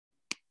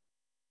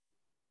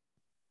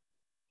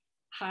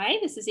Hi,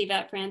 this is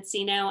Yvette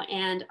Francino,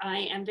 and I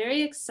am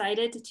very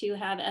excited to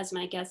have as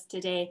my guest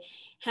today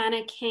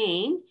Hannah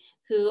Kane,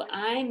 who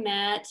I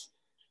met,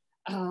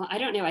 I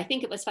don't know, I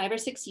think it was 5 or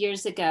 6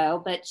 years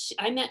ago, but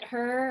I met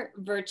her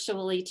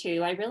virtually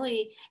too.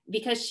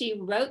 Because she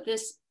wrote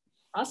this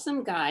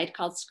awesome guide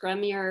called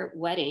Scrum Your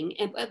Wedding.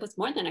 And it was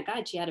more than a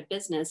guide, she had a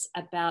business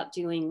about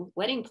doing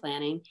wedding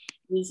planning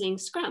using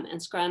Scrum. And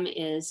Scrum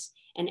is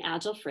an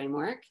Agile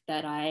framework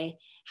that I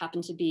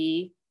happen to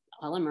be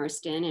all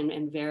immersed in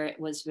and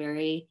was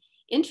very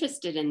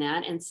interested in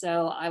that. And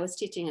so I was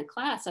teaching a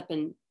class up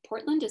in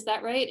Portland. Is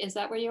that right? Is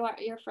that where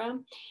you're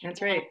from?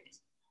 That's right.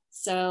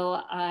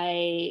 So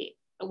I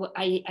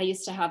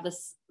used to have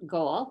this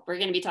goal. We're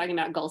going to be talking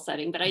about goal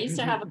setting, but I used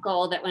to have a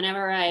goal that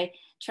whenever I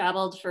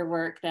traveled for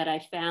work, that I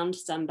found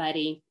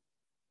somebody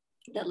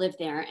that lived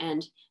there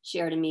and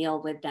shared a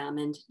meal with them,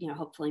 and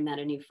hopefully met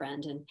a new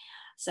friend. And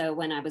so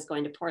when I was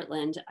going to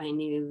Portland, I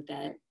knew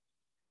that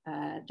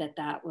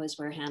that was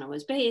where Hannah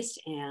was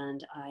based,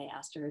 and I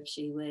asked her if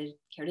she would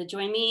care to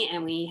join me,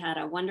 and we had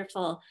a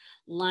wonderful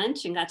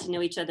lunch and got to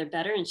know each other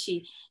better. And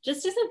she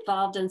just is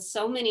involved in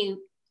so many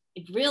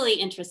really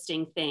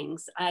interesting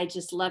things. I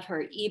just love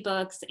her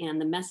ebooks and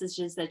the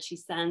messages that she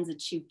sends.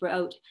 And she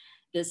wrote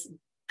this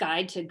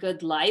guide to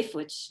good life,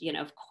 which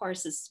of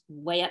course is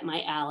way up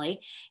my alley.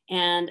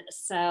 And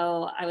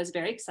so I was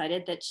very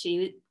excited that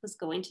she was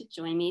going to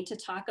join me to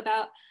talk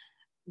about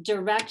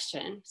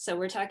direction. So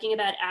we're talking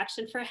about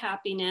action for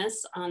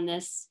happiness in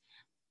this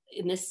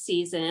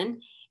season,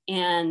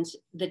 and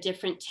the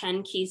different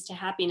 10 keys to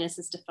happiness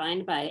is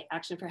defined by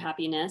Action for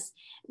Happiness.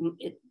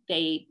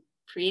 They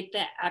create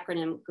the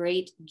acronym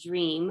Great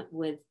Dream,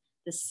 with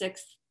the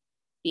sixth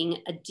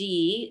being a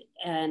D,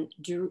 and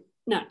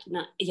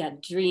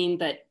dream,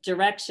 but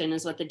direction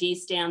is what the D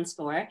stands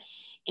for,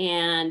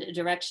 and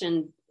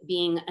direction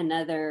being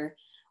another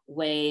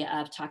way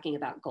of talking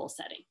about goal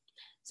setting.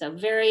 So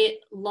very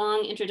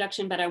long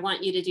introduction, but I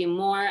want you to do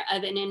more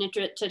of an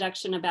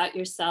introduction about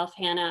yourself.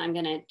 Hannah, I'm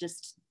going to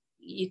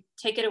you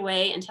take it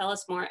away and tell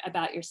us more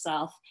about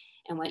yourself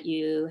and what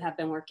you have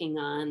been working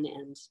on,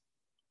 and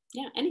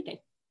anything.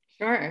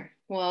 Sure.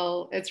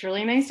 Well, it's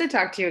really nice to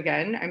talk to you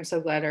again. I'm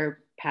so glad our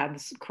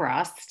paths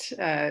crossed,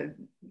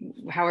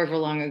 however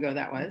long ago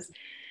that was.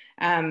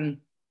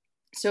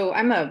 So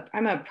I'm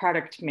a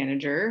product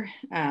manager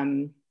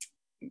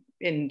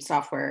in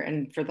software,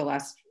 and for the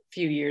last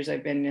few years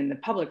I've been in the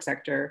public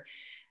sector.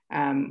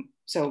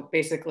 So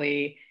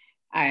basically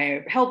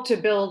I help to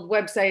build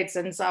websites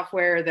and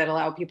software that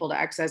allow people to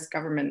access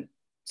government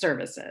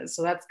services.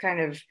 So that's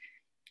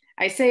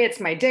I say it's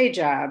my day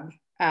job,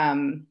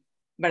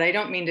 but I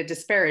don't mean to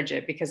disparage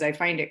it, because I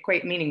find it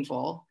quite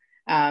meaningful.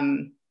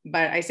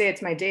 But I say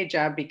it's my day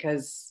job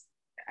because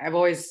I've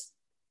always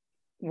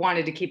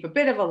wanted to keep a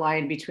bit of a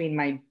line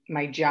between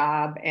my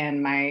job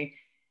and my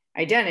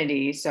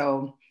identity.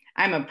 So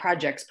I'm a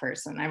projects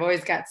person. I've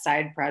always got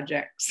side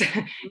projects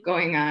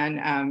going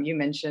on. You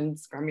mentioned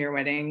Scrum Your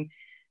Wedding,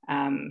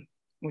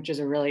 which is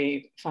a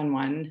really fun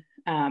one.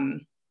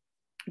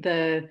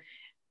 The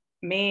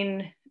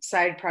main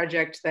side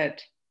project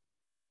that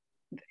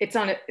it's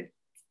kind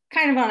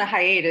of on a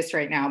hiatus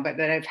right now, but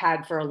that I've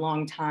had for a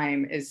long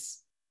time, is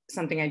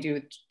something I do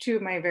with two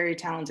of my very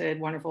talented,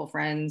 wonderful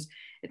friends.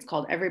 It's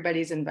called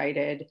Everybody's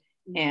Invited.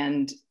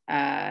 And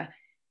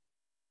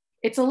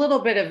it's a little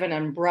bit of an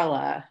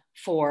umbrella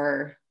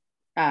for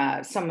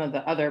some of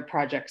the other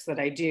projects that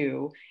I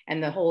do.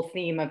 And the whole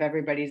theme of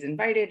Everybody's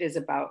Invited is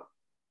about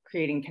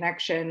creating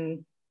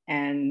connection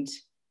and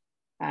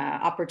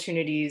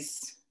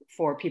opportunities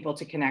for people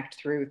to connect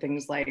through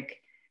things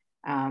like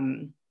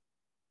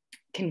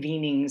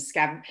convening,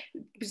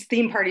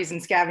 theme parties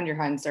and scavenger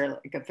hunts are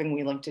like a thing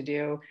we love to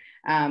do.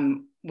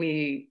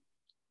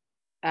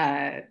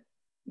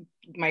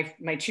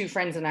 My two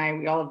friends and I,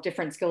 we all have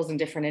different skills and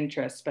different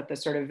interests, but the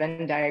sort of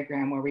Venn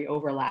diagram where we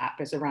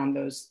overlap is around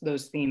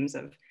those themes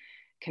of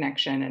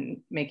connection and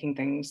making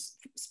things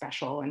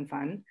special and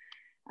fun.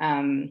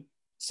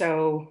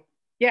 So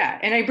yeah,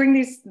 and I bring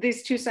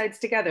these two sides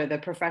together: the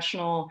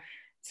professional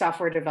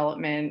software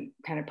development,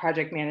 kind of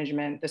project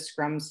management, the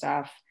Scrum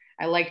stuff.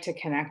 I like to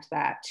connect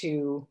that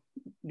to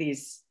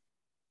these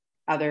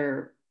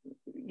other,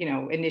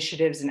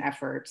 initiatives and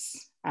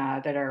efforts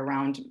that are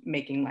around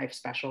making life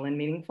special and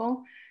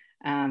meaningful.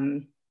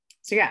 So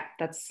yeah,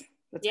 that's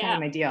kind of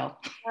my deal.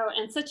 Oh,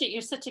 and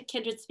you're such a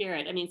kindred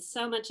spirit. I mean,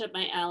 so much up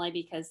my alley,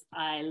 because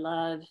I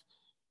love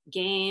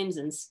games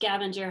and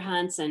scavenger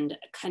hunts and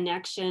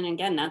connection.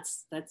 Again,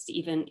 that's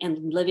even,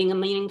 and living a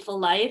meaningful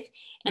life.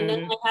 And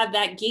then I have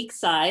that geek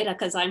side,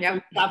 because I'm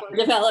from software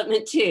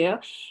development too.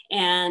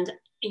 And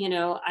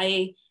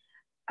I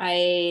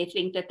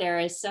think that there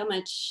is so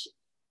much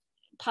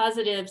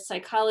positive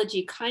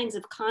psychology kinds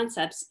of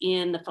concepts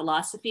in the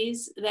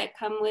philosophies that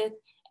come with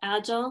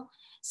Agile.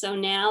 So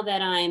now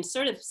that I'm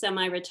sort of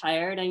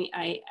semi-retired,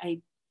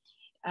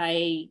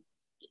 I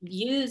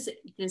use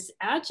these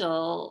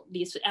Agile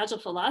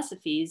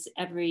philosophies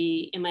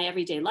in my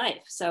everyday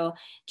life. So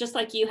just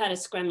like you had a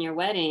Scrum Your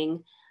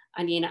Wedding,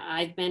 I mean,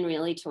 I've been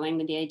really toying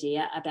with the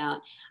idea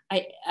about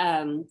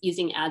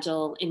using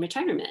Agile in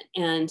retirement,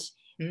 and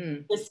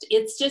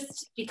it's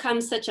just become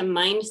such a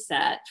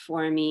mindset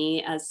for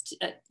me as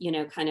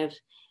to, kind of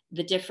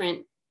the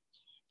different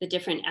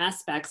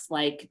aspects,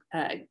 like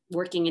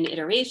working in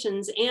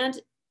iterations. And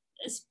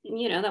that's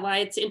why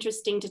it's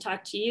interesting to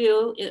talk to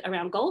you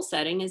around goal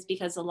setting, is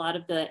because a lot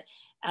of the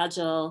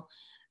Agile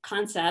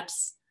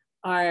concepts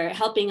are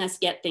helping us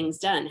get things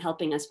done,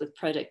 helping us with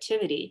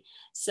productivity.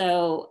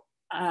 So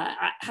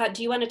how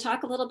do you want to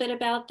talk a little bit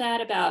about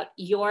that, about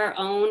your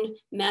own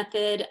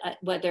method,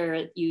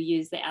 whether you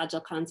use the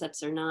Agile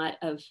concepts or not,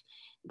 of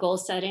goal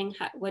setting?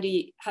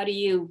 How do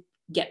you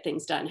get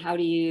things done? How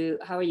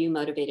are you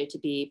motivated to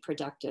be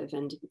productive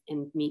and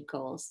meet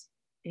goals?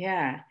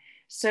 Yeah.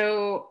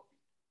 So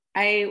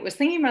I was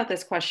thinking about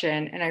this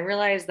question, and I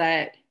realized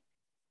that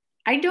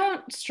I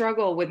don't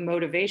struggle with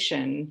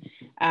motivation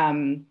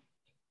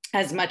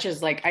as much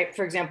as, like,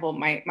 for example,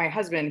 my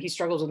husband, he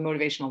struggles with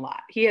motivation a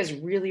lot. He has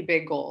really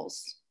big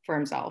goals for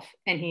himself,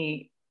 and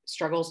he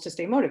struggles to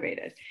stay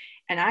motivated.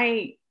 And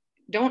I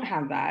don't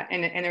have that.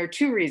 And there are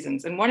two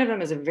reasons. And one of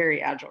them is a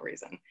very Agile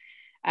reason.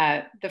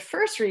 The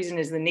first reason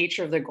is the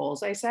nature of the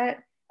goals I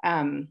set.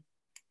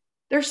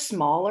 They're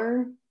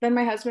smaller than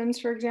my husband's,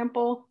 for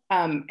example.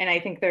 And I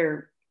think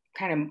they're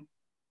kind of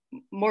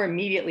more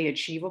immediately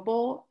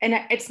achievable. And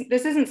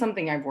this isn't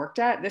something I've worked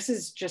at. This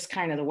is just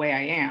kind of the way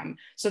I am.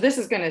 So this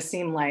is going to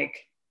seem like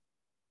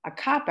a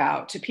cop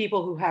out to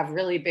people who have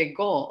really big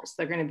goals.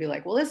 They're going to be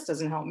like, well, this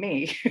doesn't help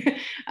me.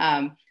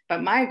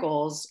 But my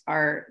goals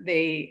are,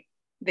 the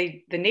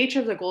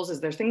nature of the goals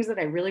is they're things that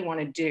I really want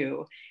to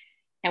do.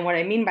 And what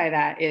I mean by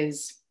that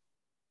is,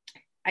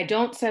 I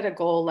don't set a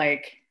goal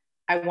like,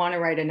 I want to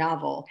write a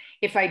novel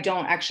if I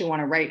don't actually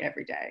want to write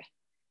every day,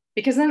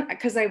 because then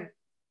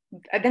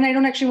I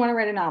don't actually want to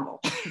write a novel.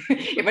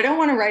 If I don't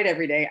want to write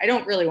every day, I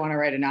don't really want to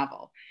write a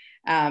novel.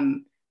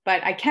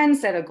 But I can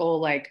set a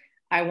goal like,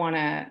 I want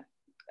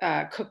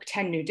to cook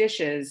 10 new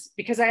dishes,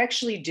 because I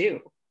actually do.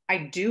 I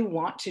do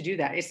want to do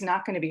that. It's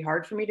not going to be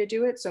hard for me to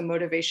do it. So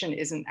motivation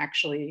isn't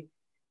actually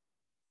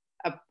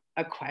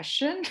a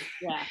question.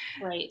 Yeah,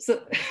 right. So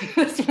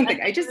that's one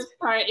thing.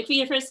 If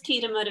your first key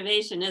to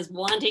motivation is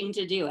wanting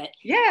to do it.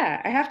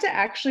 Yeah, I have to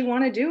actually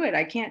want to do it.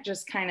 I can't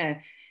just kind of,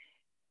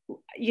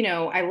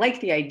 I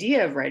like the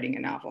idea of writing a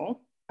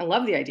novel. I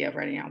love the idea of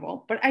writing a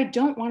novel, but I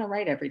don't want to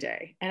write every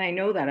day. And I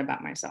know that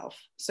about myself.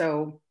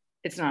 So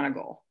it's not a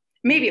goal.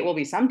 Maybe it will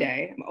be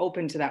someday. I'm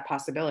open to that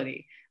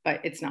possibility, but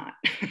it's not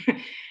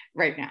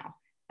right now.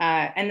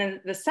 And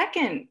then the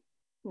second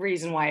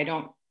reason why I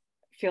don't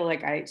feel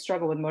like I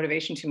struggle with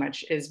motivation too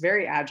much is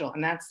very Agile.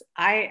 And that's,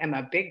 I am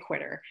a big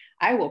quitter.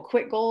 I will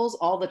quit goals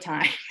all the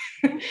time.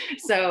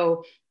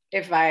 So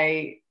if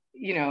I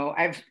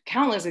have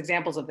countless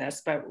examples of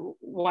this, but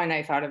one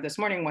I thought of this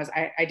morning was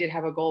I did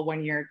have a goal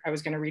one year. I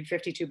was going to read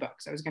 52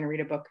 books. I was going to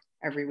read a book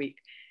every week.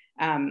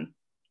 And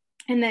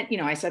then,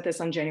 I set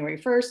this on January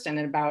 1st, and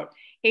in about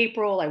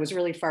April, I was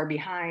really far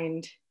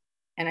behind.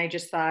 And I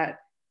just thought,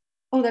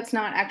 oh, that's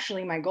not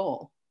actually my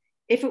goal.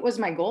 If it was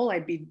my goal,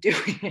 I'd be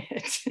doing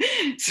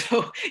it.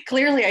 So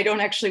clearly I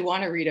don't actually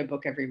want to read a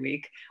book every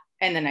week.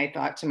 And then I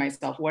thought to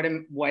myself, what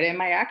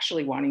am I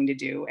actually wanting to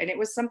do? And it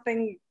was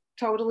something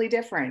totally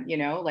different,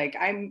 like,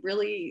 I'm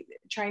really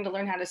trying to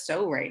learn how to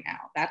sew right now.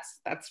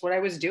 That's what I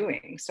was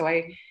doing. So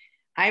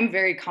I'm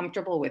very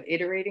comfortable with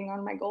iterating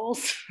on my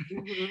goals.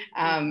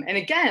 Mm-hmm. And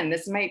again,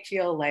 this might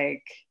feel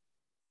like,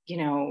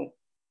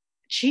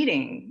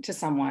 cheating to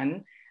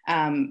someone,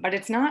 but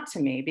it's not to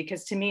me,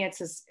 because to me,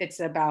 it's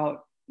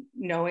about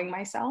knowing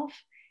myself,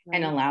 right,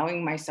 and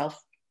allowing myself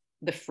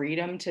the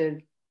freedom to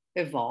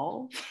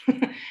evolve.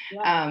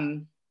 Yeah.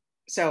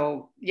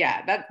 So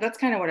yeah, that's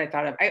kind of what I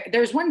thought of.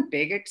 There's one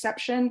big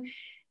exception,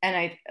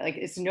 and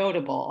it's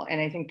notable,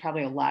 and I think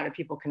probably a lot of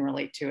people can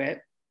relate to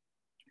it.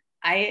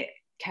 I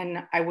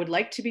would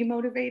like to be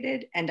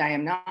motivated, and I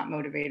am not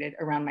motivated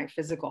around my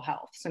physical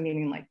health. So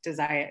meaning like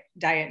diet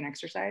and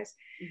exercise.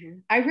 Mm-hmm.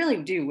 I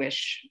really do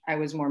wish I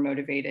was more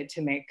motivated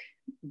to make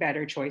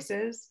better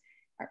choices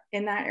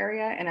in that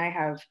area. And I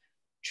have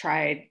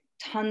tried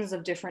tons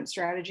of different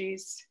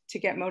strategies to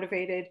get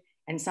motivated.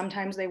 And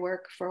sometimes they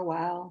work for a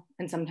while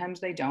and sometimes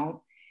they don't.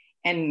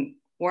 And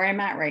where I'm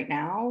at right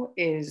now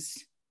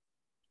is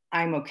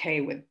I'm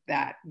okay with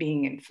that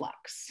being in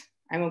flux.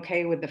 I'm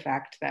okay with the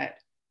fact that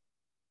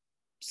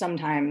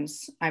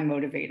sometimes I'm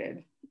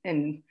motivated.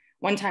 And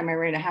one time I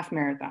ran a half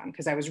marathon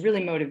because I was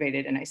really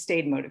motivated, and I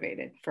stayed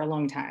motivated for a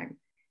long time.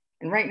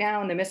 And right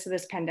now, in the midst of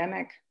this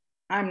pandemic,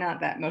 I'm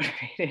not that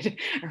motivated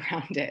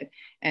around it.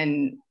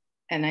 And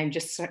I'm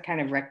just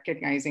kind of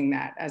recognizing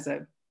that as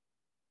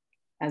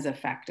a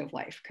fact of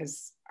life,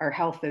 because our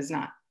health is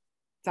not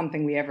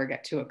something we ever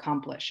get to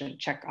accomplish and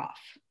check off,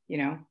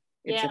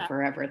 it's a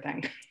forever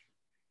thing.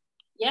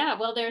 Yeah,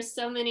 well, there's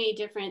so many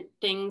different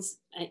things.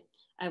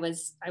 I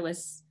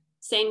was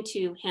saying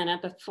to Hannah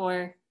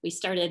before we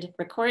started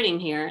recording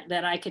here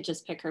that I could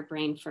just pick her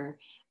brain for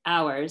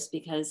hours,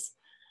 because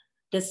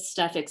this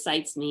stuff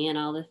excites me, and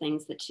all the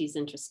things that she's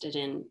interested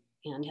in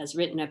and has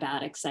written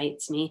about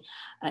excites me.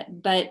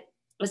 But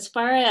as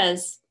far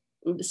as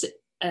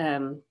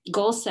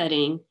goal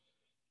setting,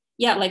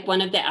 yeah, like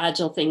one of the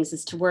agile things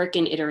is to work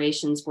in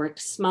iterations, work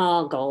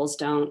small goals,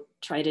 don't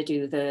try to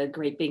do the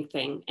great big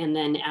thing. And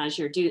then as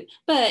you're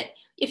but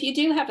if you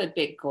do have a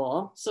big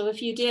goal, so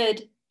if you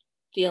did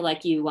feel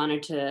like you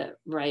wanted to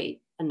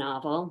write a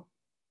novel,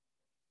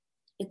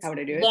 how would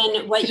I do it?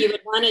 Then what you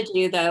would want to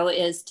do though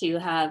is to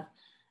have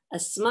a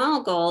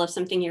small goal of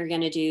something you're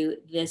going to do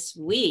this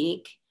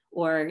week,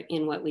 or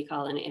in what we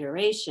call an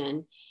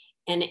iteration,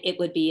 and it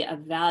would be of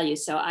value.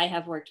 So I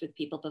have worked with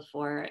people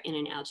before in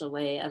an agile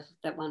way of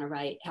that want to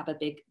write,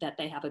 that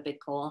they have a big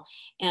goal,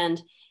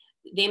 and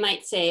they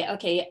might say,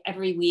 okay,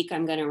 every week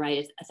I'm going to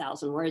write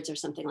 1,000 words or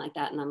something like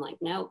that. And I'm like,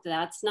 no,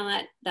 that's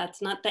not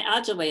the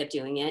agile way of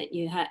doing it.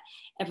 You have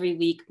every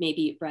week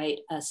maybe write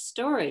a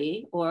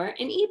story or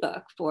an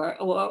ebook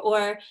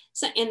or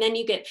so, and then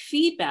you get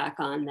feedback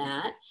on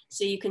that.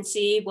 So you can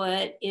see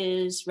what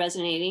is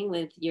resonating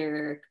with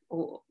your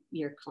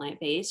client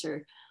base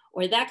or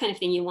that kind of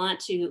thing. You want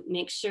to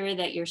make sure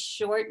that your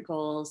short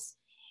goals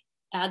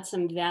add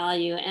some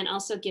value and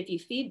also give you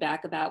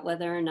feedback about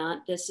whether or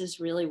not this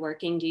is really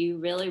working. Do you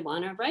really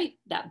want to write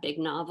that big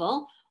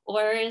novel,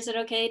 or is it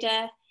okay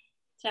to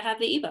have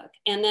the ebook?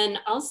 And then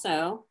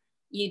also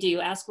you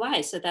do ask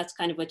why. So that's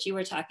kind of what you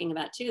were talking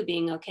about too,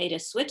 being okay to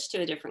switch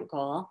to a different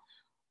goal.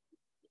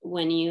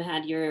 When you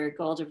had your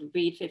goal to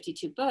read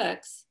 52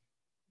 books,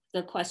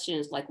 the question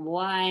is like,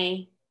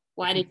 why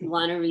did you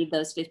want to read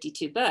those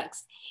 52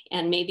 books?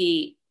 And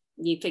maybe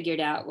you figured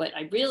out what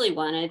I really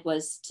wanted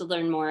was to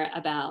learn more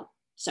about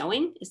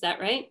sewing. Is that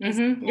right?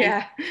 Mm-hmm.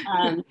 Yeah.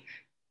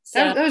 So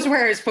that was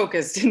where I was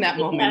focused in that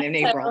moment in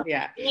April.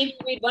 Yeah. Maybe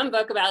you read one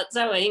book about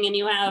sewing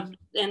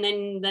and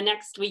then the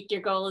next week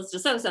your goal is to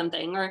sew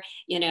something, or,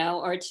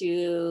 or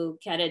to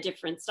get a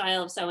different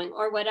style of sewing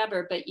or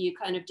whatever, but you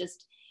kind of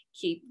just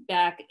keep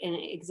back and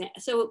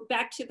So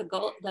back to the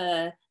goal,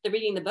 the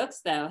reading the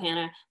books though,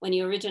 Hannah, when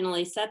you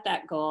originally set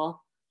that goal,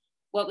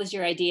 what was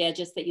your idea?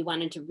 Just that you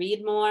wanted to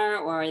read more,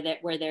 or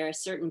that were there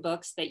certain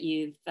books that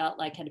you felt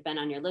like had been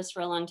on your list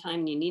for a long time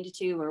and you needed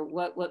to, or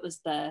what was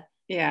the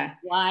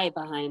why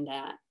behind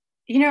that?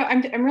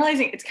 I'm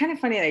realizing it's kind of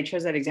funny that I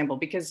chose that example,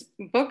 because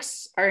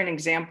books are an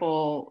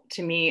example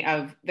to me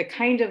of the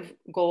kind of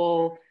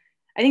goal.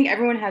 I think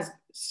everyone has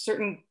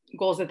certain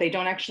goals that they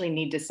don't actually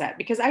need to set,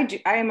 because I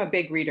am a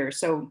big reader.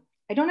 So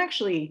I don't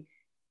actually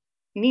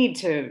need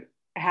to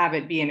have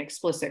it be an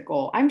explicit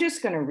goal. I'm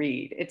just going to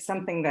read. It's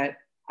something that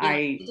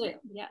I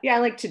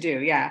like to do.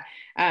 Yeah.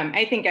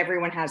 I think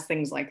everyone has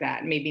things like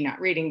that. Maybe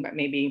not reading, but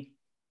maybe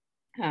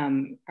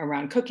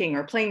around cooking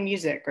or playing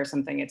music or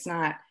something. It's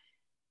not,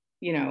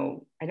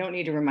 I don't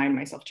need to remind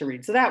myself to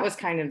read. So that was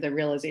kind of the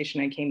realization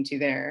I came to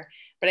there.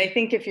 But I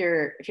think if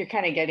you're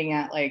kind of getting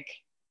at like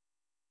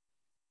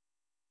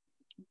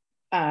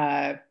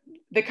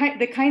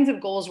the kinds of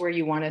goals where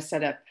you want to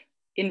set up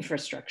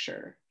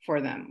infrastructure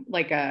for them,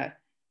 like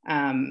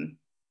everyone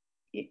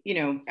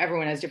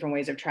has different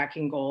ways of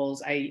tracking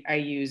goals. I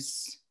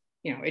use,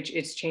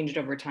 it's changed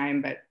over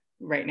time, but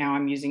right now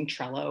I'm using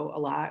Trello a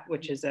lot,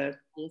 which is I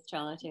use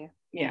Trello too.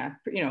 Yeah,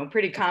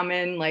 pretty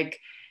common, like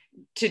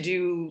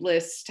to-do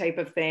list type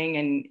of thing.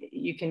 And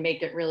you can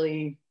make it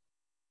really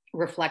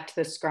reflect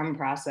the Scrum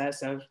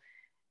process of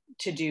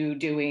to do,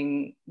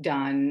 doing,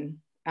 done,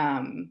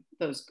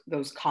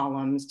 those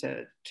columns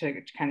to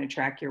kind of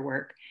track your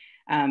work.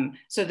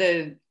 So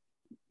the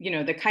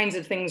kinds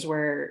of things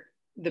where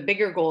the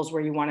bigger goals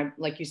where you want to,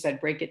 like you said,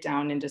 break it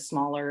down into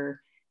smaller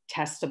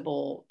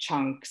testable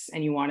chunks,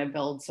 and you want to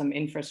build some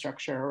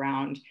infrastructure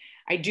around.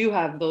 I do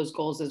have those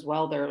goals as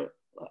well.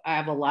 I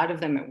have a lot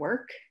of them at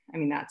work. I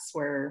mean, that's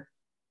where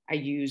I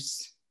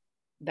use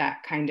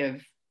that kind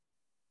of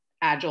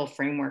agile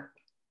framework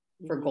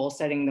for goal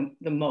setting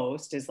the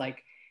most, is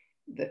like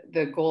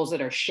the goals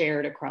that are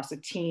shared across a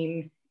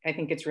team. I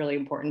think it's really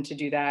important to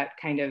do that,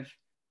 kind of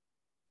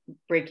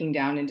breaking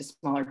down into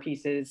smaller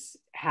pieces,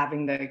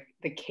 having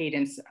the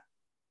cadence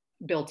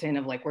built in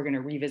of like, we're going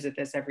to revisit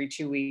this every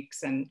 2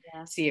 weeks and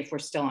see if we're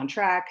still on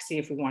track, see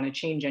if we want to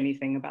change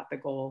anything about the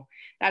goal.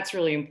 That's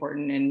really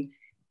important in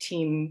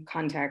team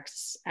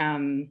contexts.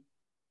 I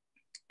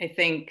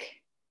think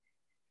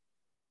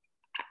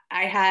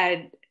I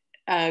had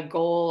a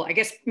goal, I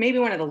guess maybe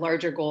one of the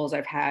larger goals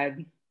I've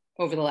had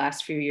over the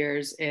last few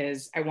years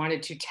is I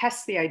wanted to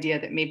test the idea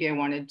that maybe I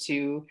wanted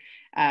to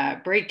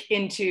break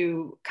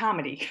into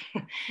comedy.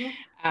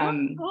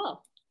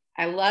 Cool.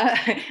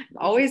 I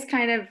always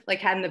kind of like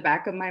had in the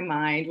back of my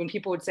mind when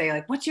people would say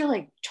like, what's your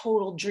like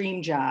total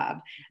dream job?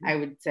 I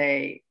would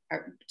say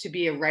to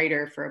be a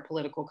writer for a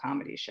political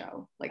comedy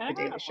show, like The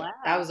Daily Show. Wow.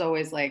 That was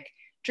always like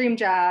dream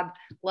job,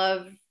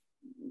 love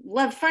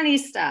funny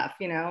stuff,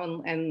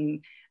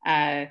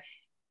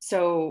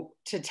 so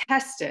to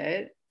test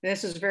it,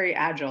 this was very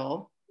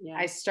agile. Yeah.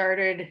 I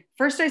started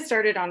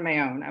on my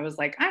own. I was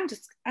like, I'm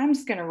just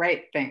going to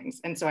write things.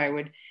 And so I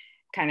would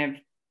kind of,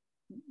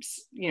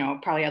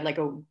 probably had like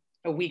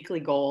a weekly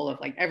goal of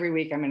like, every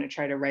week I'm going to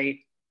try to write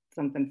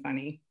something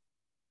funny.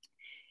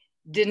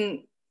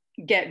 Didn't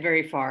get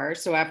very far.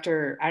 So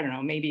after, I don't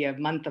know, maybe a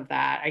month of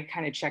that, I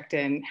kind of checked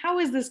in. How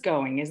is this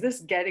going? Is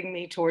this getting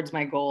me towards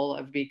my goal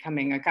of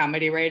becoming a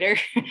comedy writer?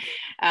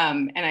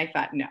 And I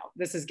thought, no,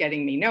 this is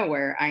getting me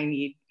nowhere. I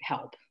need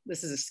help.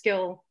 This is a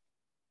skill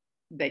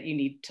that you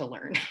need to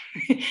learn.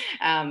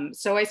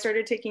 So I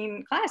started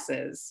taking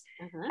classes.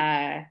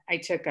 I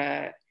took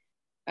a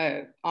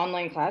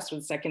online class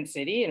with Second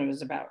City, and it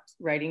was about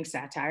writing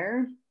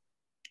satire.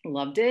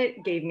 Loved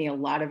it. Gave me a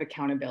lot of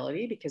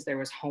accountability because there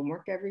was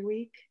homework every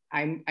week.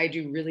 I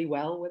do really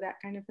well with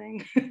that kind of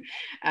thing.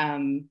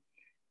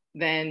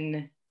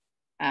 Then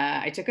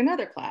I took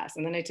another class,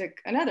 and then I took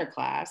another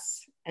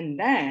class, and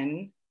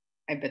then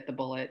I bit the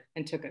bullet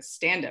and took a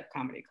stand-up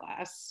comedy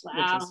class, Wow.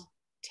 which was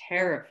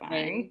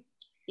terrifying.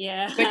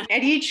 Yeah. But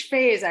at each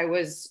phase, I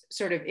was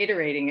sort of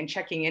iterating and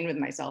checking in with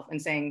myself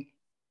and saying,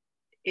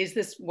 is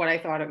this what I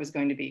thought it was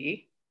going to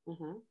be?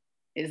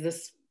 Is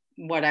this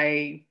what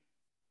I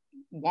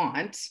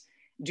want?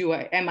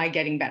 Am I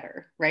getting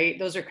better? Right?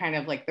 Those are kind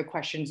of like the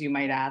questions you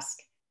might ask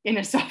in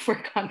a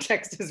software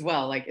context as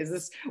well. Like, is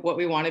this what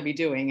we want to be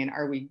doing? And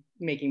are we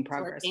making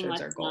progress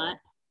towards our goal? Not,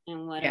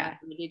 and what are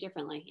we do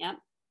differently? Yep.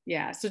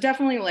 Yeah. So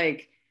definitely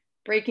like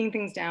breaking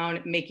things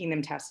down, making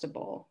them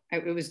testable.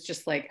 It was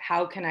just like,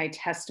 how can I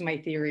test my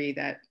theory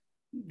that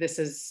this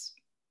is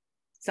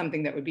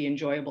something that would be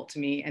enjoyable to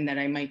me and that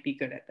I might be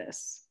good at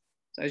this?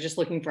 So I was just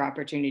looking for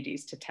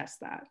opportunities to test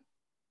that.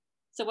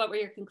 So what were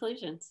your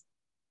conclusions?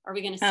 Are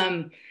we going to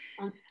see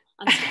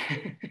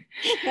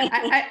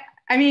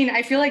I mean,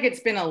 I feel like it's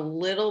been a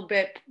little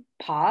bit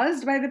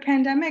paused by the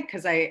pandemic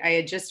because I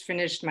had just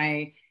finished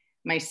my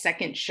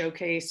second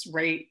showcase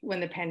right when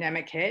the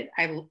pandemic hit.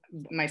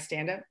 My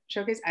stand-up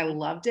showcase. I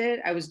loved it.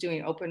 I was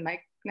doing open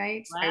mic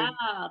nights.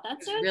 Wow,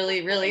 that's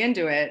really, really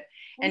into it.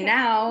 And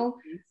now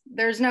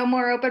there's no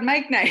more open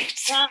mic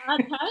nights. Well, I'll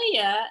tell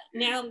you,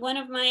 now one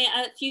of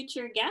my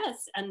future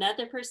guests,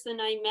 another person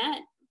I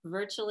met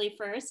virtually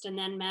first and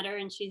then met her,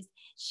 and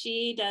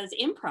she does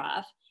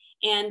improv,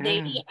 and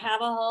they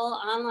have a whole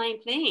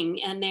online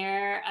thing, and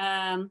they're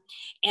and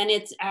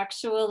it's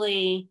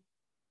actually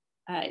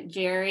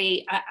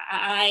very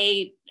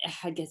I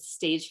get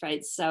stage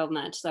fright so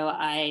much, so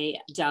I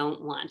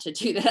don't want to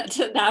do that.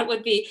 That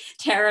would be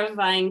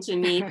terrifying to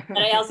me. But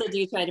I also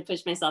do try to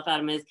push myself out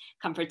of my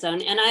comfort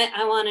zone, and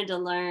I wanted to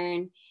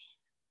learn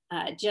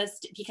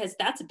just because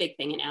that's a big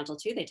thing in Agile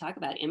too. They talk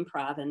about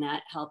improv and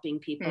that helping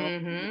people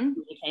with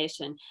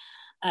communication.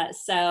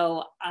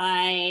 So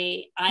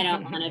I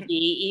don't want to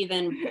be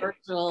even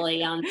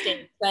virtually on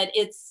stage, but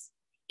it's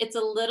a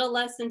little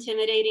less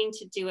intimidating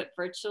to do it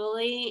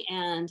virtually,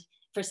 and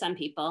for some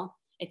people,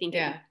 I think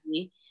it would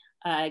be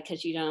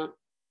because you don't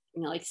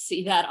like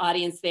see that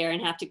audience there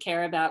and have to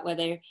care about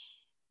whether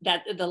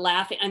that the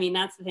laughing. I mean,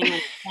 that's the thing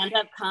with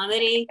stand-up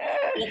comedy.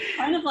 It's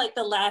kind of like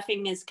the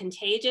laughing is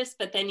contagious,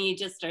 but then you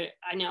just are.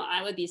 I know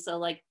I would be so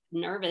like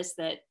nervous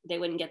that they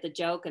wouldn't get the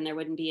joke and there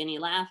wouldn't be any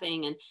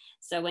laughing. And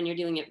so when you're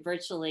doing it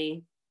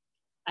virtually,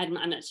 I'm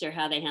not sure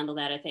how they handle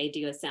that, if they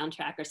do a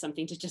soundtrack or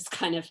something to just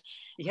kind of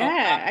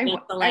I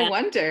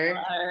wonder.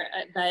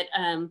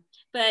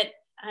 But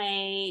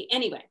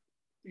anyway,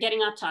 getting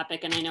off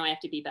topic, and I know I have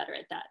to be better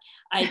at that.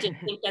 I just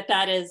think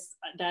that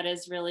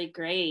is really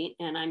great,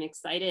 and I'm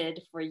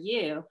excited for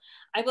you.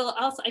 I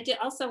did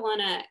also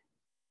want to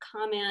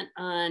comment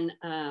on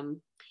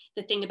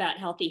the thing about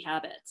healthy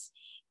habits,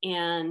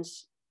 and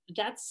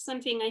that's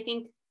something I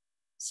think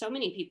so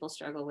many people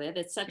struggle with.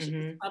 It's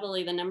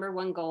probably the number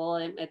one goal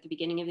at the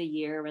beginning of the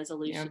year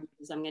resolution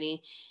is I'm going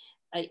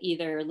to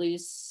either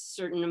lose a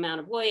certain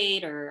amount of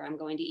weight, or I'm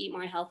going to eat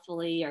more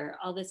healthfully, or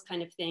all this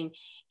kind of thing.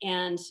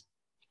 And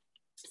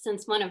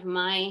since one of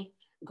my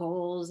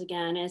goals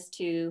again is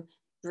to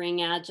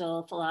bring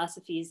Agile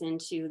philosophies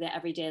into the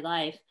everyday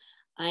life,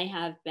 I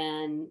have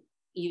been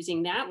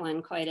using that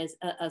one quite as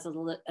a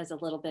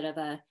little bit of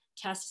a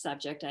test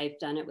subject. I've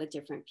done it with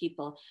different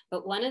people.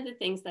 But one of the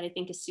things that I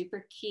think is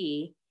super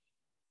key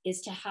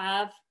is to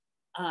have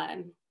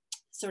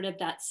sort of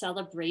that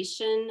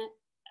celebration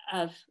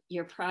of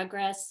your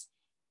progress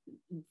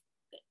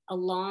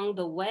along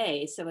the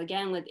way. So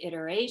again, with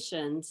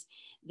iterations,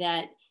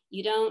 that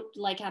you don't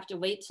like have to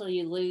wait till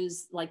you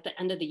lose like the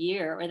end of the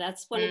year, or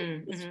that's one of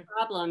the biggest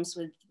problems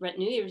with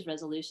New Year's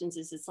resolutions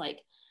is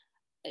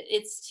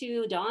it's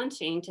too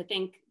daunting to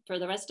think for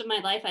the rest of my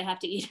life I have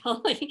to eat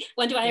healthy.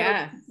 When do I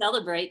ever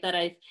celebrate that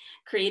I've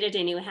created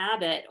a new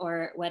habit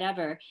or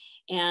whatever?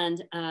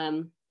 And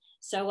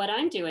so what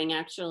I'm doing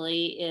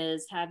actually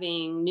is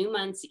having New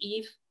Month's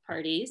Eve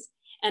parties.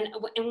 And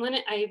when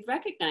I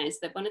recognize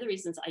that one of the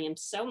reasons I am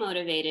so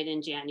motivated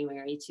in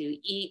January to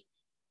eat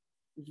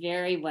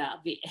very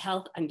well,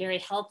 I'm very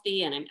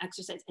healthy and I'm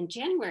exercising. And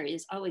January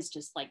is always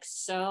just like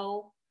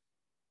so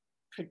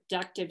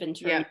productive in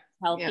terms of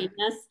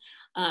healthiness.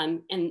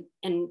 And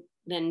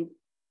then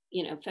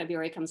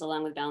February comes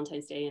along with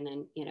Valentine's Day, and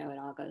then, it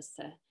all goes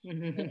to,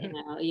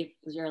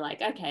 you're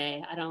like,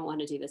 okay, I don't want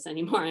to do this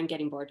anymore. I'm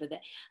getting bored with it.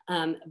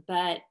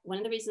 But one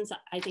of the reasons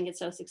I think it's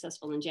so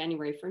successful in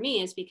January for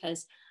me is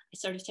because I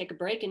sort of take a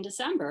break in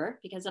December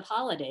because of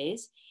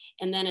holidays.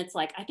 And then it's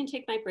like, I can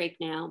take my break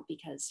now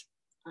because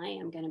I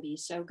am going to be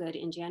so good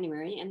in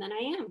January. And then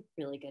I am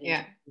really good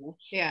in January.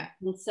 Yeah.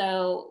 And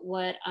so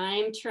what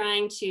I'm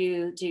trying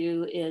to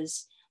do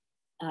is,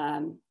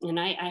 and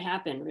I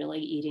have been really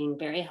eating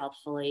very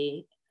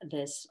healthfully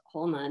this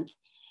whole month,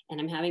 and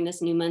I'm having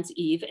this New Month's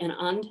Eve. And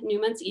on New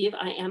Month's Eve,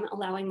 I am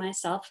allowing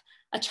myself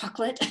a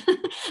chocolate.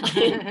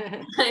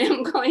 I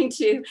am going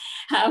to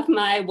have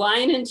my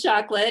wine and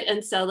chocolate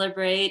and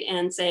celebrate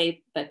and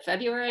say, but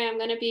February I'm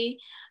going to be,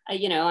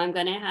 I'm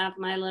going to have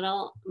my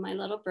little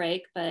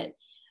break, but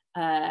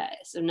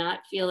so not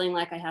feeling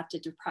like I have to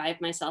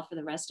deprive myself for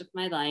the rest of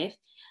my life,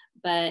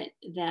 but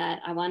that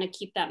I want to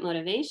keep that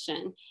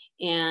motivation.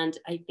 And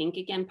I think,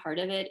 again, part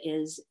of it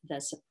is the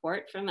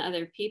support from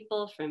other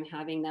people, from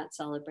having that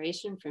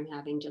celebration, from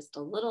having just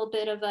a little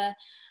bit of a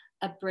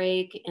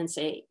break, and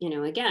say,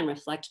 again,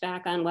 reflect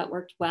back on what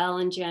worked well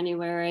in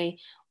January.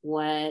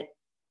 What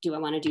do I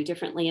want to do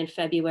differently in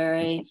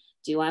February?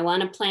 Do I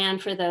want to plan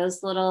for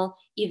those little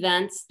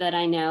events that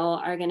I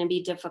know are going to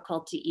be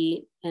difficult to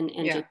eat, and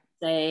just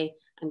say,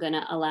 I'm going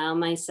to allow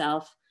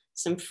myself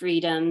some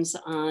freedoms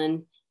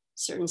on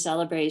certain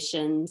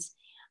celebrations.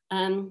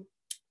 And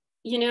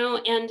you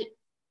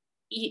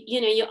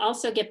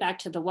also get back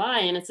to the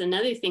why. And it's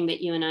another thing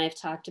that you and I have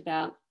talked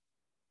about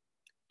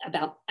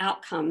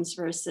outcomes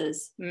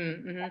versus,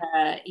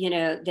 that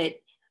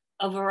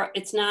overall,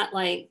 it's not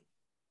like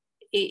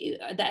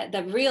that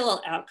the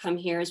real outcome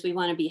here is we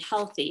want to be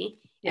healthy.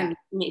 Yeah. And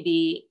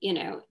maybe,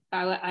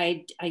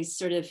 I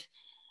sort of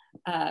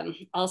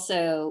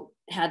also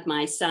had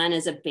my son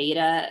as a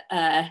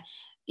beta.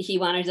 He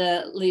wanted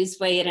to lose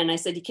weight, and I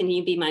said, can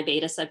you be my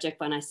beta subject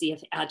when I see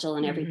if Agile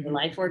and everyday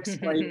life works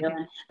for you?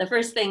 And the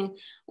first thing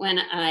when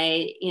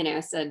I,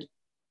 said,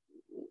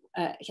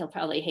 he'll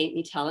probably hate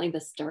me telling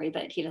this story,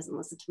 but he doesn't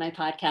listen to my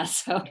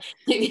podcast, so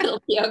maybe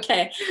it'll be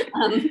okay.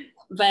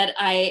 But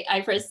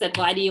I first said,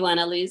 why do you want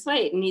to lose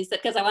weight? And he said,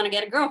 because I want to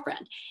get a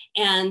girlfriend.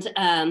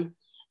 And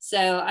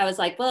so I was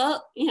like,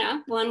 well,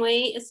 one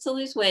way is to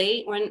lose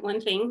weight.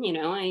 One thing,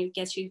 I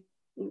guess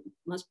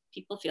most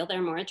people feel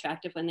they're more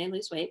attractive when they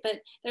lose weight,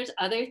 but there's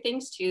other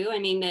things too. I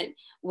mean, that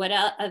what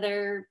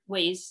other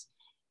ways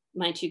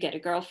might you get a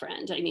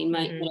girlfriend? I mean,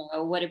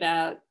 what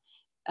about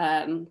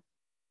a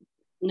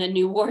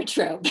new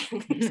wardrobe?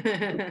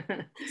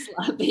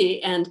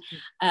 Sloppy. And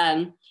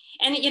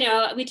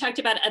we talked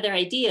about other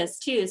ideas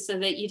too, so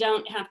that you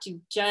don't have to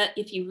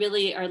if you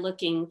really are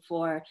looking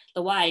for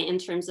the why in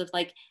terms of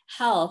like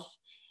health,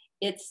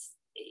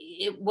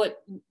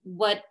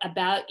 what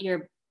about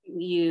you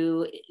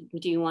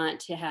do you want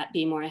to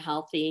be more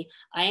healthy?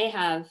 I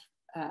have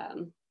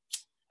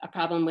a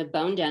problem with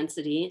bone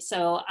density,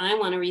 so I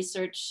want to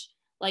research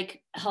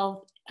like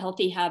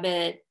healthy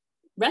habit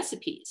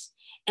recipes.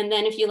 And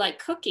then if you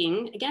like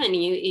cooking, again,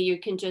 you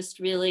can just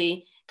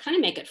really kind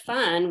of make it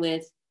fun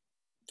with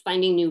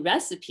finding new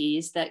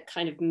recipes that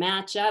kind of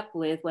match up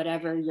with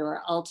whatever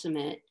your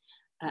ultimate.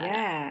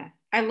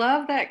 I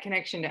love that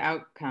connection to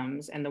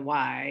outcomes and the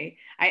why.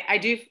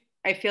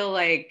 I feel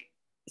like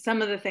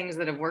some of the things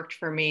that have worked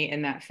for me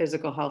in that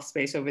physical health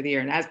space over the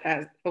year,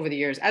 and over the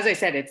years, as I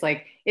said, it's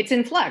like, it's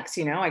in flux,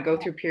 I go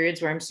through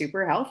periods where I'm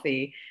super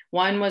healthy.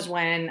 One was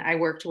when I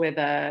worked with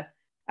a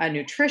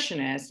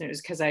nutritionist, and it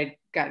was because I'd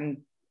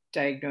gotten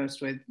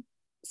diagnosed with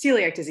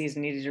celiac disease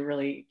and needed to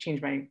really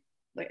change my,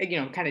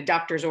 kind of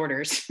doctor's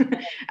orders.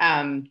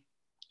 And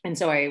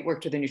so I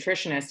worked with a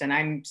nutritionist, and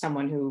I'm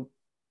someone who,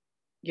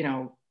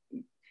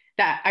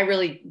 that I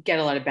really get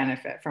a lot of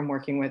benefit from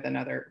working with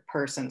another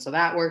person. So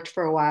that worked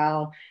for a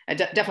while. It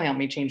definitely helped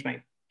me change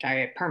my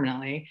diet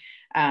permanently.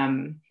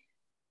 I'm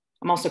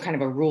also kind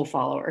of a rule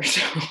follower.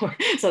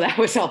 So that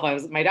was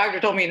helpful. My doctor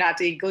told me not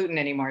to eat gluten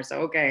anymore. So,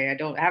 okay, I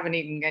haven't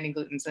eaten any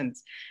gluten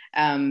since.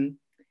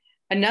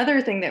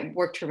 Another thing that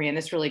worked for me, and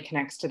this really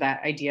connects to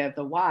that idea of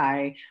the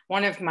why,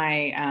 one of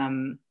my,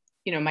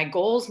 my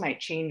goals might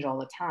change all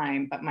the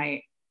time, but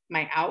my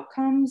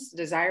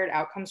desired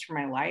outcomes for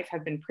my life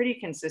have been pretty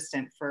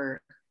consistent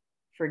for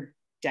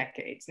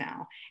decades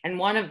now. And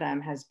one of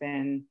them has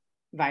been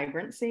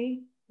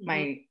vibrancy.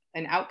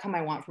 An outcome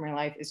I want for my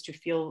life is to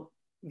feel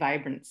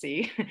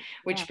vibrancy,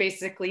 which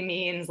basically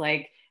means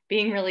like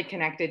being really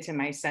connected to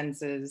my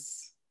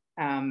senses.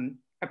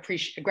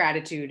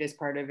 Gratitude is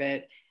part of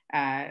it.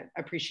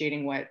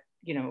 Appreciating what,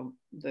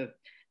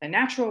 the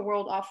natural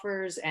world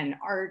offers, and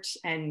art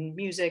and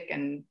music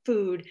and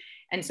food.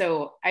 And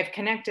so I've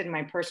connected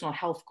my personal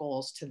health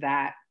goals to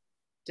that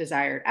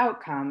desired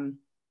outcome.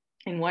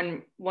 In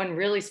one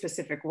really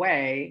specific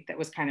way that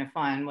was kind of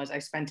fun was I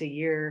spent a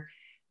year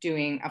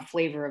doing a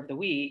flavor of the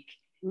week.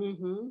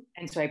 And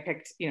so I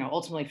picked,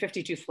 ultimately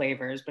 52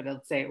 flavors, but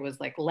let's say it was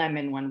like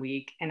lemon one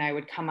week. And I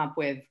would come up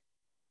with,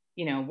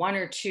 one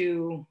or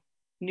two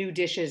new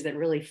dishes that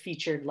really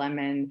featured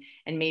lemon,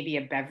 and maybe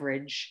a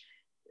beverage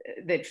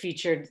that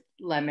featured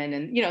lemon,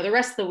 and you know, the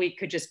rest of the week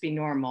could just be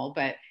normal,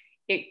 but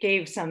it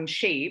gave some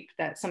shape,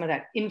 that some of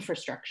that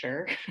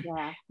infrastructure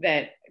Yeah.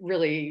 that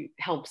really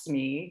helps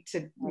me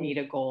to meet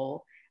a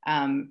goal.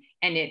 And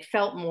it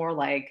felt more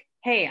like,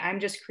 hey,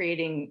 I'm just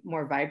creating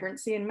more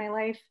vibrancy in my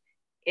life.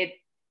 It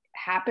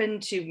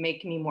happened to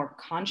make me more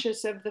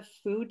conscious of the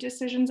food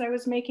decisions I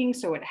was making.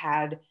 So it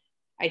had,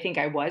 I think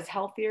I was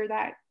healthier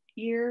that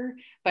year,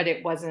 but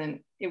it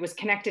wasn't, it was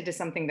connected to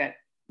something that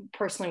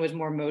personally was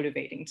more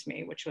motivating to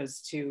me, which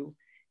was to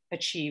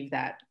achieve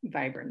that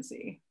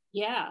vibrancy.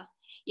 Yeah.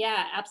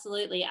 Yeah,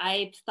 absolutely.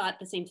 I thought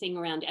the same thing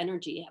around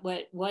energy.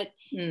 That's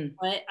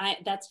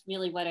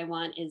really what I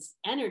want is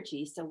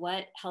energy. So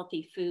what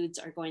healthy foods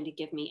are going to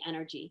give me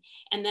energy?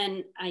 And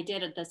then I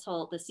did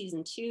the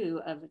season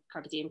 2 of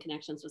Carpe Diem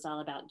Connections was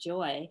all about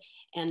joy.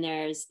 And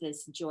there's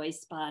this Joy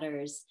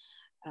Spotters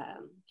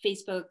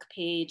Facebook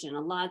page, and a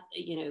lot,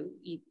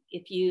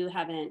 if you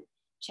haven't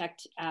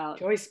checked out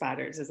Joy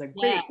Spotters is a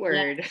great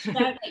word.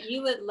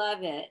 you would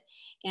love it.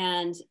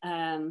 And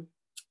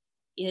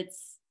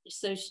it's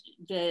so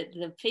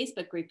the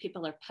Facebook group,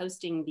 people are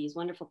posting these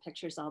wonderful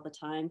pictures all the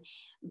time,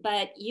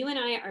 but you and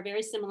I are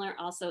very similar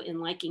also in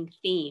liking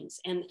themes,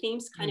 and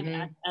themes kind of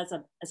act as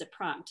a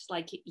prompt,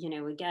 like,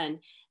 again,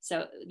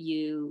 so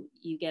you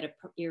get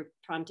your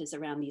prompt is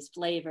around these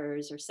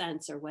flavors or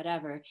scents or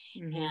whatever.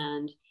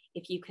 And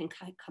if you can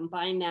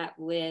combine that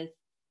with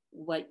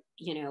what,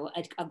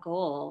 a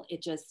goal,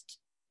 it just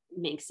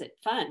makes it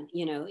fun.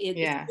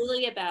 It's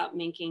really about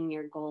making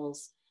your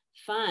goals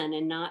fun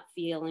and not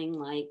feeling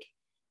like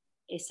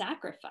a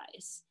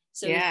sacrifice.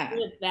 So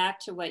it's back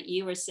to what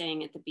you were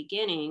saying at the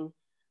beginning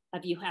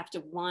of, you have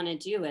to want to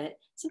do it.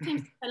 Sometimes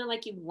it's kind of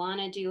like you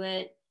want to do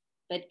it,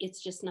 but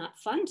it's just not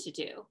fun to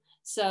do.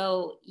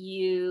 So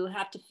you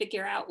have to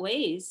figure out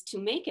ways to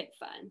make it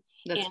fun.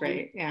 That's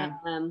right. Yeah.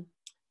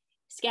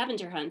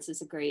 Scavenger hunts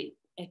is a great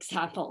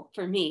example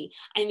for me.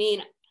 I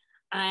mean,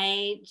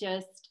 a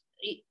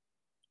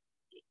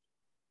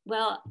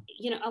lot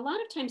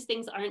of times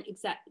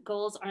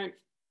goals aren't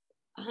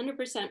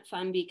 100%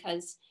 fun,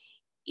 because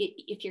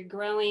if you're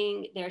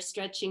growing, they're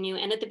stretching you.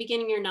 And at the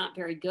beginning, you're not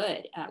very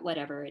good at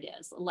whatever it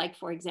is. Like,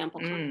 for example,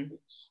 content.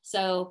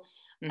 So,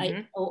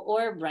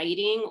 or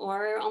writing,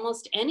 or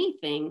almost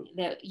anything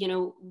that,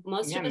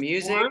 most of us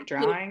music,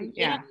 drawing.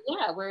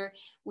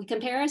 We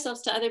compare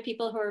ourselves to other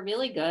people who are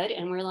really good.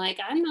 And we're like,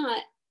 I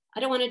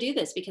don't want to do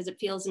this because it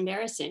feels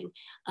embarrassing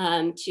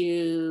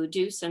to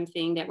do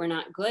something that we're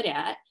not good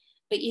at.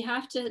 But you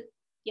have to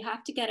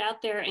get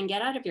out there and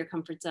get out of your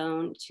comfort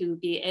zone to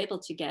be able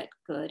to get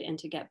good and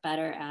to get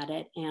better at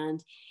it.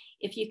 And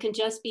if you can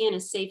just be in a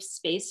safe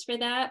space for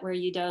that, where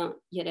you don't,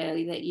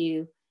 that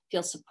you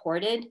feel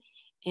supported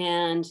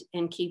and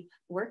keep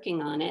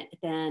working on it,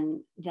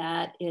 then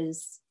that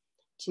is,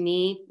 to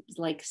me,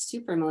 like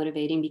super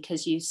motivating,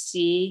 because you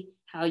see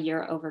how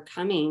you're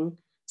overcoming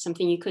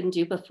something you couldn't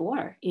do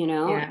before,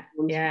 Yeah.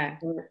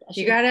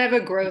 You got to have a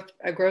growth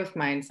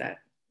mindset.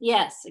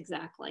 Yes,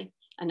 exactly.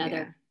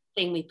 Another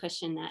thing we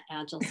push in that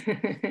Agile.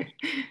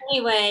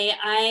 Anyway,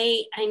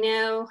 I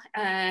know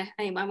I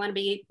want to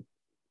be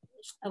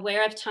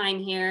aware of time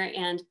here,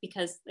 and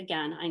because,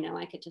 again, I know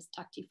I could just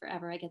talk to you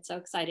forever. I get so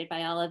excited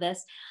by all of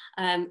this,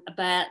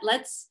 but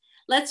let's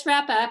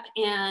wrap up.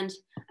 And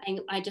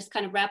I just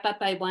kind of wrap up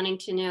by wanting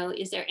to know,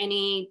 is there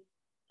any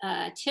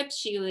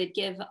tips you would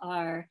give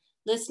our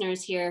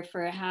listeners here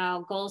for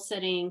how goal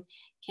setting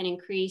can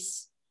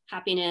increase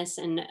happiness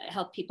and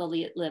help people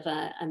live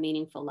a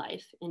meaningful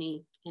life?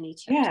 Any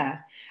tips? Yeah.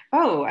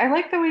 Oh, I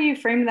like the way you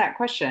framed that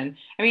question.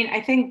 I mean,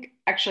 I think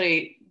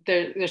actually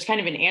there's kind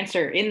of an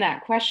answer in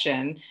that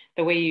question,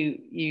 the way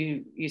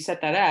you set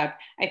that up.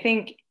 I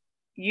think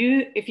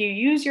if you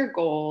use your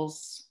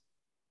goals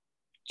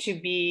to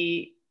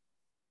be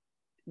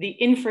the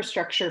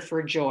infrastructure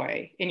for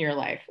joy in your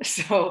life.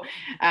 So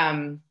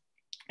I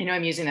know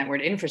I'm using that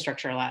word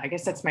infrastructure a lot. I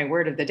guess that's my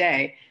word of the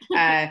day.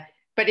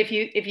 But if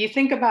you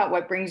think about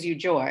what brings you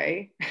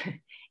joy,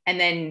 and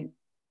then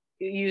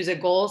use a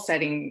goal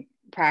setting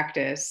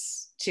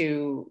practice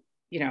to,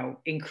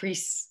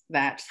 increase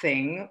that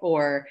thing,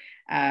 or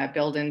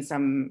build in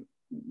some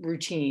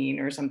routine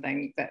or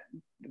something, that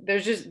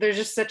there's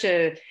just such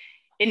a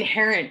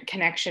inherent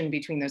connection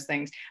between those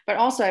things. But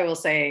also, I will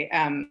say,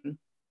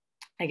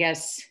 I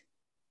guess,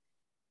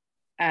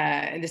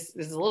 and this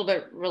is a little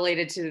bit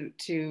related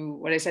to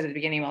what I said at the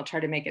beginning. I'll try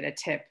to make it a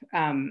tip.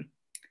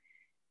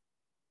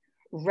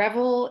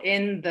 Revel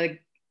in the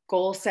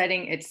goal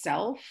setting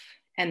itself,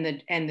 and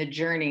the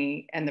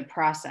journey and the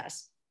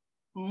process,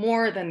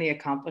 more than the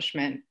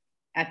accomplishment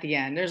at the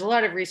end. There's a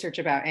lot of research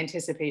about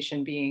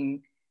anticipation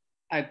being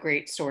a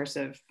great source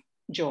of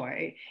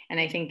joy. And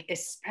I think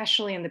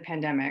especially in the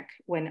pandemic,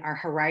 when our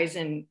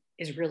horizon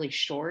is really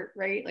short,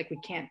 right? Like we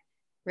can't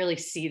really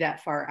see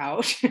that far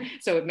out.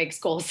 So it makes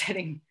goal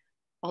setting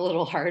a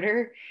little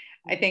harder.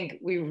 I think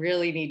we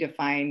really need to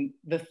find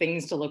the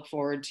things to look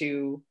forward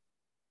to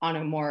on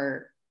a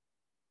more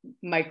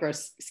micro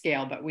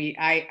scale. But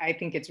I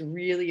think it's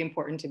really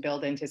important to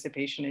build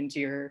anticipation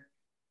into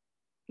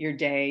your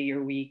day,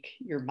 your week,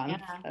 your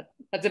month. Yeah.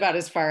 That's about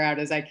as far out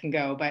as I can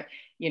go. But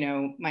you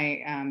know,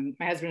 my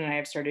husband and I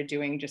have started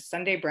doing just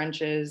Sunday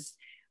brunches.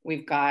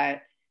 We've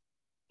got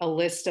a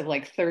list of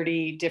like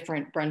 30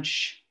 different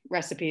brunch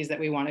recipes that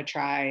we want to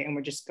try, and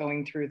we're just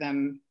going through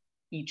them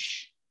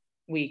each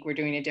week. We're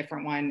doing a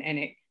different one, and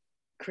it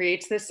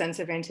creates this sense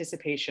of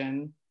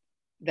anticipation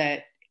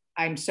that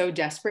I'm so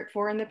desperate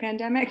for in the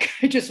pandemic.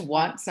 I just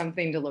want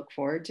something to look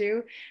forward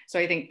to. So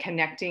I think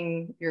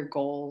connecting your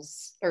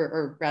goals,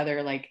 or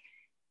rather like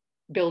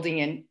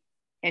building an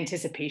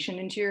anticipation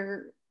into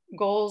your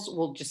goals,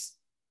 will just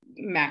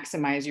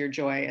maximize your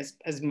joy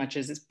as much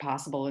as is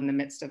possible in the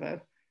midst of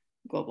a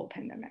global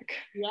pandemic.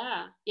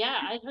 Yeah, yeah,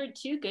 I heard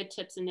two good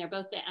tips in there,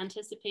 both the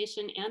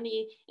anticipation and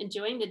the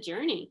enjoying the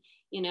journey.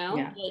 You know,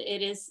 Yeah.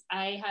 it is,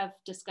 I have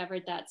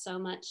discovered that so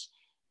much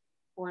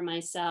for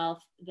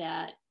myself,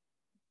 that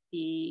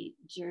the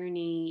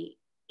journey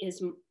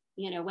is,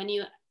 you know, when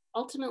you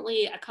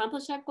ultimately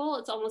accomplish that goal,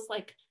 it's almost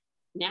like,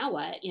 now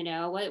what, you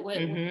know,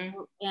 Mm-hmm.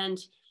 and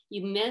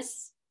you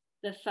miss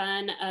the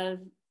fun of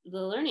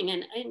the learning.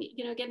 And,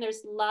 you know, again,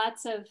 there's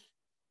lots of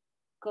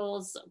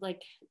goals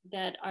like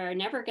that are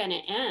never going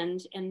to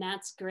end, and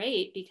that's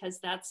great, because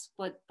that's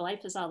what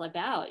life is all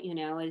about, you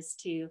know, is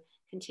to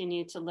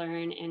continue to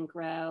learn and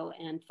grow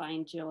and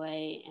find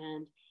joy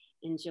and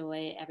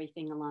enjoy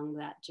everything along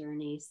that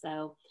journey.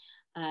 So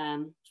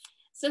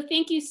so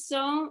thank you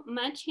so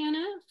much,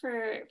 Hannah,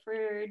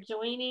 for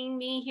joining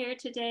me here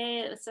today.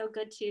 It was so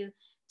good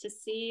to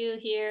see you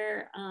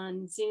here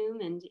on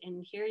Zoom and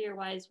hear your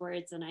wise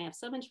words, and I have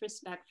so much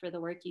respect for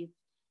the work you've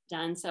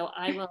done. So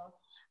I will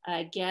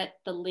get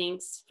the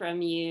links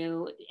from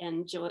you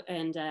and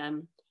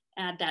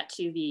add that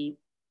to the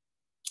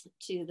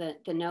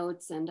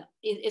notes. And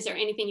is there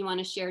anything you want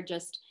to share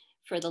just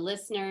for the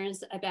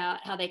listeners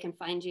about how they can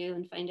find you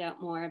and find out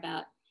more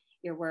about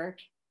your work?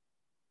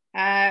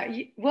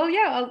 Well,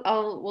 yeah,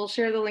 we'll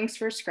share the links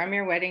for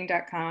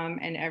scrumyourwedding.com,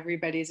 and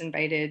everybody's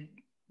invited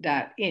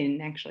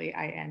actually,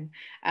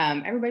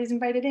 everybody's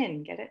invited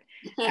in, get it?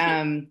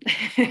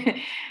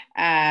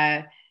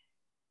 uh,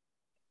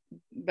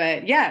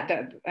 but yeah,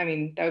 that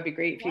would be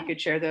great if you could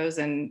share those.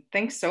 And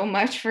thanks so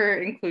much for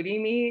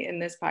including me in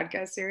this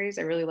podcast series.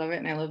 I really love it.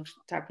 And I love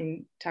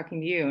talking to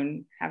you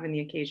and having the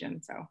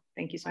occasion. So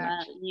thank you so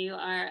much. You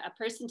are a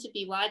person to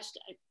be watched.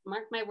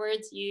 Mark my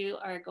words, you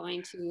are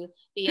going to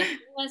be a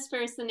famous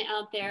person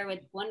out there with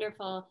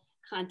wonderful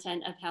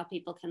content of how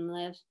people can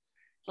live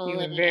fully. You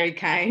are very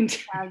kind.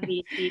 Have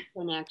these deep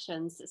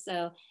connections.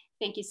 So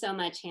thank you so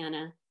much,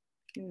 Hannah.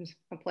 It was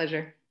a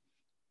pleasure.